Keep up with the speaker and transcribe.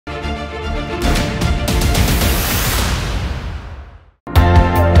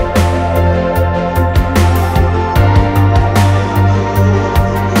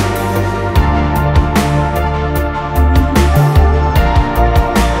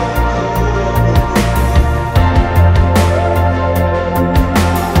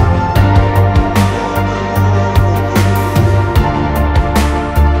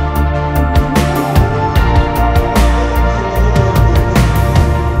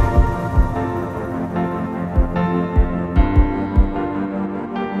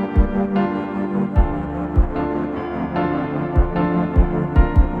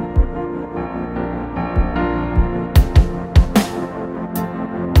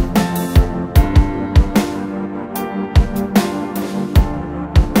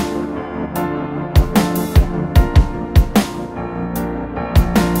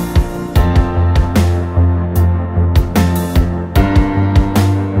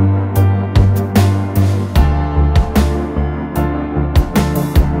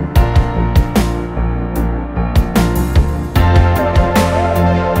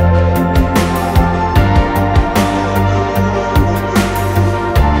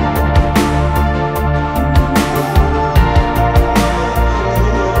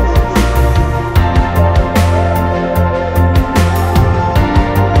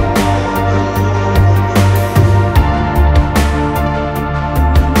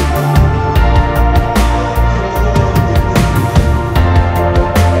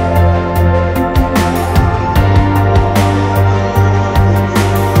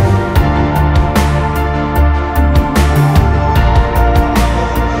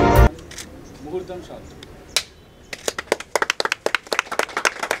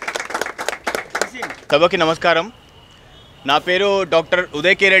సభకి నమస్కారం. నా పేరు డాక్టర్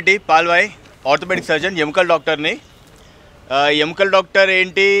ఉదయ్ కే రెడ్డి పాల్వాయ్, ఆర్థోపెడిక్ సర్జన్, ఎముకల డాక్టర్ని. ఎముకల డాక్టర్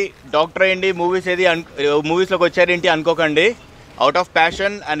ఏంటి, డాక్టర్ ఏంటి, మూవీస్లోకి వచ్చారేంటి అనుకోకండి. Out of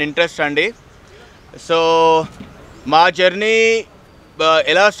passion and interest అండి. సో మా జర్నీ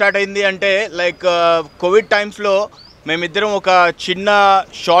ఎలా స్టార్ట్ అయింది అంటే, లైక్ కోవిడ్ టైమ్స్లో మేమిద్దరం ఒక చిన్న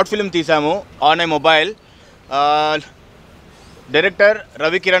షార్ట్ ఫిల్మ్ తీసాము on a mobile. Director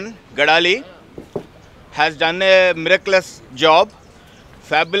Ravikiran గడాలి has done a miraculous job,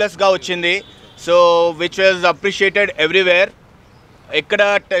 fabulous ga ochindi, so which was appreciated everywhere. Ekkada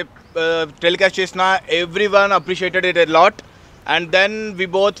telecast chesna everyone appreciated it a lot, and then we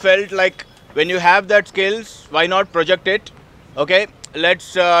both felt like when you have that skills, why not project it? Okay, let's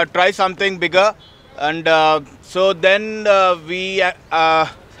try something bigger. And so then we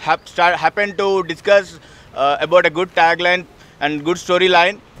happened to discuss about a good tagline and good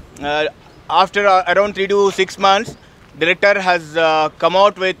storyline. After around 3 to 6 months, director has come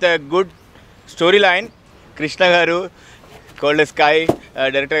out with a good storyline. Krishna garu, Cold Sky,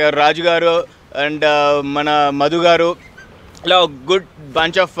 director garu Raju garu, and mana Madhu garu, a good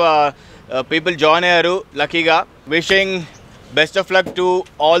bunch of people join aru lucky ga. Wishing best of luck to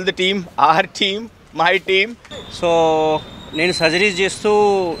all the team, our team, my team. So నేను surgeries చేస్తూ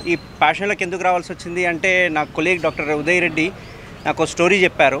ఈ ప్యాషన్లోకి ఎందుకు రావాల్సి వచ్చింది అంటే, నా colleague doctor Uday Reddy నాకు story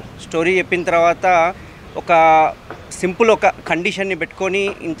చెప్పారు. స్టోరీ చెప్పిన తర్వాత ఒక సింపుల్ ఒక కండిషన్ని పెట్టుకొని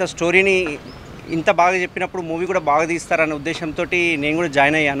ఇంత స్టోరీని ఇంత బాగా చెప్పినప్పుడు మూవీ కూడా బాగా తీస్తారనే ఉద్దేశంతో నేను కూడా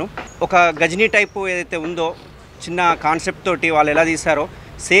జాయిన్ అయ్యాను. ఒక గజనీ టైపు ఏదైతే ఉందో చిన్న కాన్సెప్ట్ తోటి వాళ్ళు ఎలా తీశారో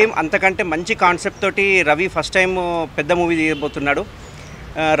సేమ్ అంతకంటే మంచి కాన్సెప్ట్ తోటి రవి ఫస్ట్ టైం పెద్ద మూవీ తీయబోతున్నాడు.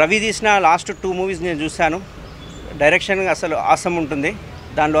 రవి తీసిన లాస్ట్ 2 మూవీస్ నేను చూశాను. డైరెక్షన్ అసలు ఆసమ్ ఉంటుంది,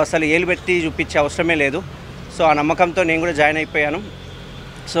 దానిలో అసలు ఏలు పెట్టి చూపించే అవసరమే లేదు. సో ఆ నమ్మకంతో నేను కూడా జాయిన్ అయిపోయాను.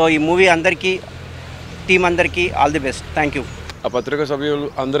 సో ఈ మూవీ అందరికీ, టీం అందరికీ all the best. Thank you. ఆ పత్రికా సభ్యులు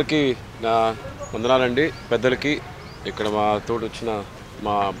అందరికీ నా వందనాలండి. పెద్దలకి, ఇక్కడ మా తోటి వచ్చిన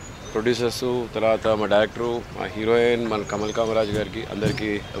మా ప్రొడ్యూసర్సు, తర్వాత మా డైరెక్టరు, మా హీరోయిన్, మన కమల్ కామరాజ్ గారికి అందరికీ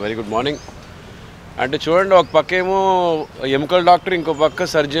వెరీ గుడ్ మార్నింగ్. అంటే చూడండి, ఒక పక్క ఏమో ఎముకల డాక్టర్, ఇంకో పక్క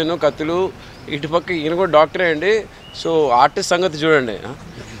సర్జన్, కత్తులు, ఇటు పక్క ఈయన కూడా డాక్టరే అండి. సో ఆర్టిస్ట్ సంగతి చూడండి,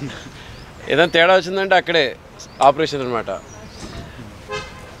 ఏదైనా తేడా వచ్చిందంటే అక్కడే ఆపరేషన్ అనమాట.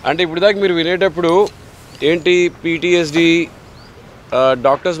 అంటే ఇప్పుడు దాకా మీరు వినేటప్పుడు ఏంటి పీటీఎస్డి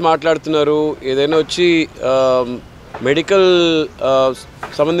డాక్టర్స్ మాట్లాడుతున్నారు, ఏదైనా వచ్చి మెడికల్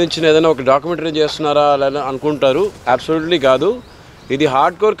సంబంధించిన ఏదైనా ఒక డాక్యుమెంటరీ చేస్తున్నారా అలా అనుకుంటారు. అబ్సల్యూట్లీ కాదు. ఇది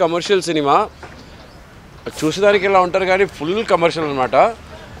హార్డ్ కోర్ కమర్షియల్ సినిమా. చూసేదానికి ఇలా ఉంటారు కానీ ఫుల్ కమర్షియల్ అనమాట.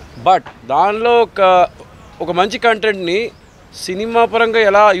 బట్ దానిలో ఒక మంచి కంటెంట్ని సినిమా పరంగా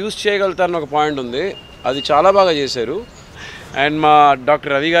ఎలా యూజ్ చేయగలుగుతారని ఒక పాయింట్ ఉంది. అది చాలా బాగా చేశారు. అండ్ మా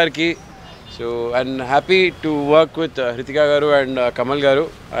డాక్టర్ రవి గారికి, so and happy to work with Hrithika గారు అండ్ కమల్ గారు.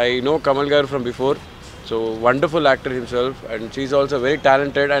 ఐ నో కమల్ గారు from before. So wonderful actor himself and she's also very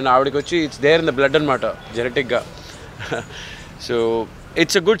talented. And ఆవిడకి వచ్చి it's there in the blood అనమాట, జెనెటిక్గా. So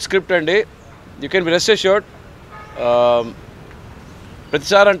it's a good script అండి. You can be rest assured.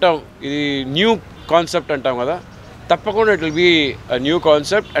 ప్రతిసారి అంటాం ఇది న్యూ కాన్సెప్ట్ అంటాం కదా, తప్పకుండా it will be a new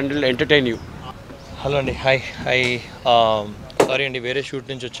concept and it will entertain you. Hello అండి, హాయ్. సారీ అండి, వేరే షూట్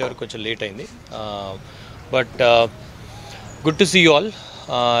నుంచి వచ్చేవారు కొంచెం లేట్ అయింది. But good to see you all.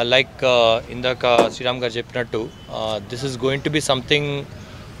 Like ఇందాక శ్రీరామ్ గారు చెప్పినట్టు, this is going to be something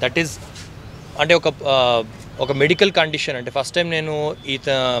that is అంటే ఒక మెడికల్ కండిషన్. అంటే ఫస్ట్ టైం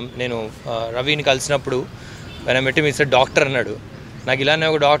నేను రవిని కలిసినప్పుడు when I met him, he said doctor అన్నాడు. నాకు ఇలానే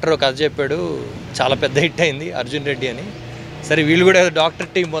ఒక డాక్టర్ ఒక కథ చెప్పాడు, చాలా పెద్ద హిట్ అయింది, అర్జున్ రెడ్డి అని. సరే వీళ్ళు కూడా డాక్టర్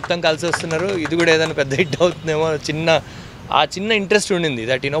టీం మొత్తం కలిసి వస్తున్నారు, ఇది కూడా ఏదైనా పెద్ద హిట్ అవుతుందేమో, చిన్న ఇంట్రెస్ట్ ఉండింది.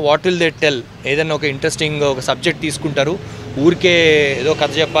 That what will they tell, ఏదైనా ఒక ఇంట్రెస్టింగ్ ఒక సబ్జెక్ట్ తీసుకుంటారు, ఊరికే ఏదో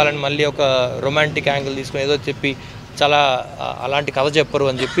కథ చెప్పాలని మళ్ళీ ఒక రొమాంటిక్ యాంగిల్ తీసుకుని ఏదో చెప్పి చాలా అలాంటి కథ చెప్పరు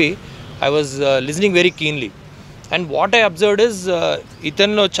అని చెప్పి I was listening very keenly. And what I observed is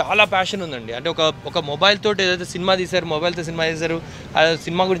ఇతనిలో చాలా ప్యాషన్ ఉందండి. అంటే ఒక మొబైల్ తోటి ఏదైతే సినిమా తీశారు, మొబైల్తో సినిమా తీశారు, ఆ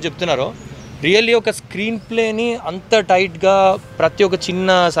సినిమా గురించి చెప్తున్నారో, రియల్లీ ఒక స్క్రీన్ ప్లేని అంత టైట్గా ప్రతి ఒక్క చిన్న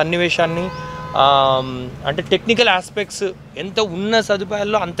సన్నివేశాన్ని అంటే టెక్నికల్ ఆస్పెక్ట్స్ ఎంత ఉన్న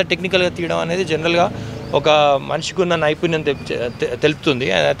సదుపాయాల్లో అంత టెక్నికల్గా తీయడం అనేది జనరల్గా ఒక మనిషికి ఉన్న నైపుణ్యం తెలుపుతుంది.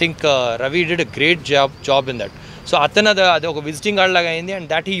 And I think Ravi did a great job in that. So అది ఒక విజిటింగ్ కార్డ్ లాగా అయింది. And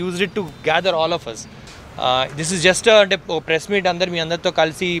that he used it to gather all of us. This is just అంటే ప్రెస్ మీట్, మీ అందరితో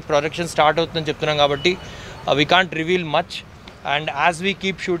కలిసి ప్రొడక్షన్ స్టార్ట్ అవుతుందని చెప్తున్నాం కాబట్టి we can't reveal much. And as we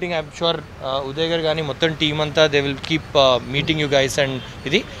keep shooting, I'm sure Uday garu gaani mottham team anta they will keep meeting you guys, and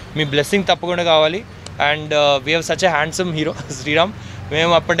idi me blessing తప్పకుండా కావాలి. And we have such a handsome hero Sriram.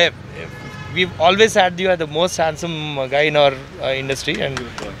 మేము అప్పుడే we've always had you as the most handsome guy in our industry, and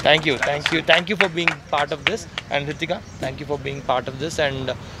thank you for being part of this. And Hrithika, thank you for being part of this. And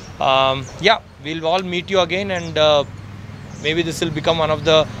yeah, we'll all meet you again, and maybe this will become one of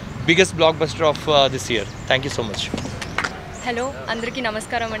the biggest blockbuster of this year. Thank you so much. Hello, అందరికీ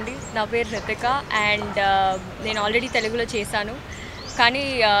నమస్కారం అండి. నా పేరు Ritika and నేను already తెలుగులో చేశాను. కానీ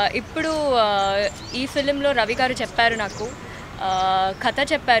ఇప్పుడు ఈ ఫిలింలో రవి గారు చెప్పారు, నాకు కథ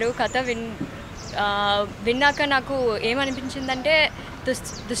చెప్పారు. కథ విన్నాక నాకు ఏమనిపించిందంటే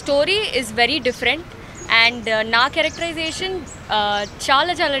the story is very different and నా క్యారెక్టరైజేషన్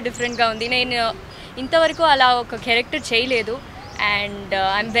చాలా చాలా డిఫరెంట్గా ఉంది. నేను ఇంతవరకు అలా ఒక క్యారెక్టర్ చేయలేదు. And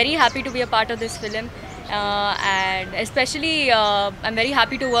I'm very happy to be a part of this film. And especially I'm very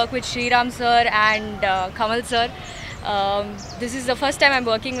happy to work with Sriram sir and Kamal sir. This is the first time I'm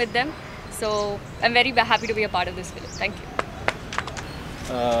working with them, so I'm very happy to be a part of this film. Thank you.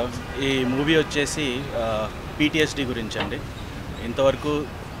 ఈ movie వచ్చేసి PTSD గురించి అండి. ఇంతవరకు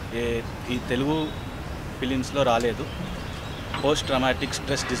ఈ తెలుగు ఫిలిమ్స్లో రాలేదు. Post traumatic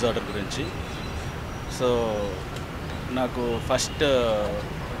stress disorder గురించి. So నాకు first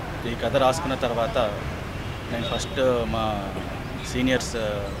ఈ కథ రాసుకున్న తర్వాత నేను ఫస్ట్ మా సీనియర్స్,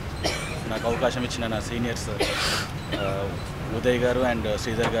 నాకు అవకాశం ఇచ్చిన నా సీనియర్స్ ఉదయ్ గారు అండ్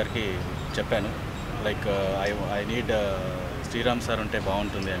శ్రీధర్ గారికి చెప్పాను, like I need Sriram sir ఉంటే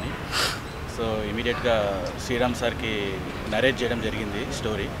బాగుంటుంది అని. సో ఇమీడియట్గా శ్రీరామ్ సార్కి నరేట్ చేయడం జరిగింది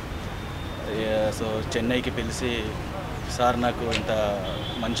స్టోరీ. సో చెన్నైకి పిలిచి, సార్ నాకు ఇంత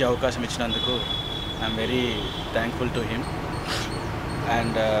మంచి అవకాశం ఇచ్చినందుకు I'm very thankful to him.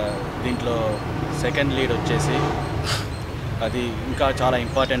 And దీంట్లో సెకండ్ లీడ్ వచ్చేసి అది ఇంకా చాలా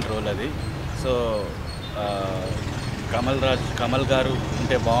ఇంపార్టెంట్ రోల్ అది. సో కమల్ గారు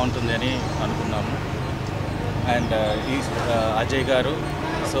ఉంటే బాగుంటుంది అని అనుకున్నాము. అండ్ ఈ అజయ్ గారు.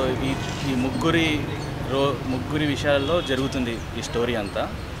 సో ఈ ముగ్గురి విషయాల్లో జరుగుతుంది ఈ స్టోరీ అంతా.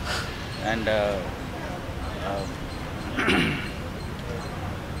 అండ్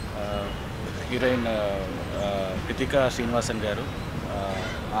హీరోయిన్ హితికా శ్రీనివాసన్ గారు,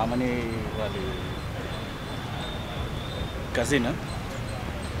 ఆమెని వాళ్ళ కజిన్,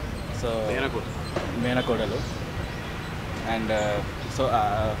 సో మేనకోడలు. And so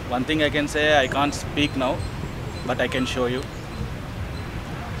one thing I can say, I can't speak now but I can show you.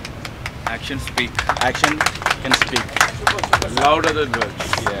 Action can speak louder than words.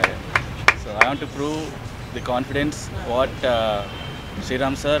 Yeah. So I want to prove the confidence what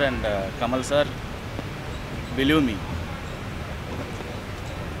Sriram sir and Kamal sir believe me.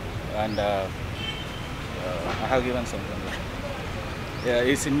 And I have given something.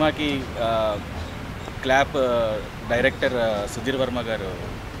 ఈ సినిమాకి clap director Sudheer Varma గారు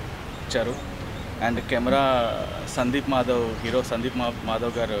ఇచ్చారు. And camera hero Sandeep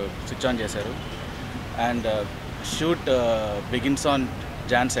Madhav గారు switch on చేశారు. And shoot begins on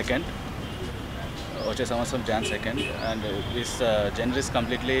Jan 2nd, వచ్చే సంవత్సరం Jan 2nd. And this జనర్ is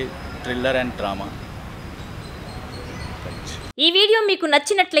completely thriller and drama. ఈ video మీకు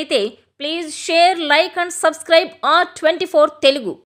నచ్చినట్లయితే please share, like and subscribe R24 Telugu.